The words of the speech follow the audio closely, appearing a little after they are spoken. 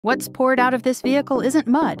What's poured out of this vehicle isn't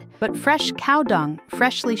mud, but fresh cow dung,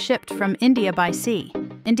 freshly shipped from India by sea.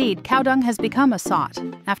 Indeed, cow dung has become a sought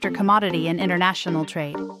after commodity in international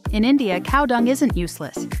trade. In India, cow dung isn't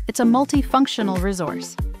useless. It's a multifunctional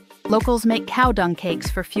resource. Locals make cow dung cakes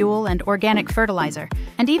for fuel and organic fertilizer,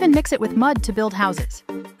 and even mix it with mud to build houses.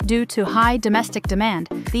 Due to high domestic demand,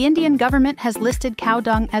 the Indian government has listed cow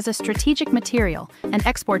dung as a strategic material and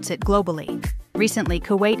exports it globally. Recently,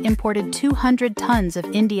 Kuwait imported 200 tons of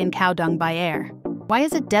Indian cow dung by air. Why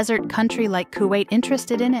is a desert country like Kuwait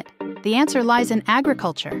interested in it? The answer lies in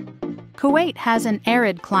agriculture. Kuwait has an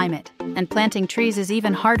arid climate, and planting trees is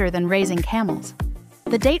even harder than raising camels.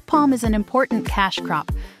 The date palm is an important cash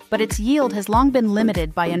crop, but its yield has long been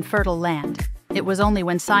limited by infertile land. It was only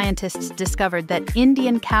when scientists discovered that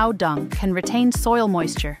Indian cow dung can retain soil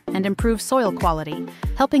moisture and improve soil quality,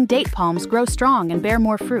 helping date palms grow strong and bear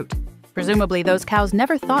more fruit. Presumably, those cows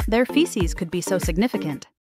never thought their feces could be so significant.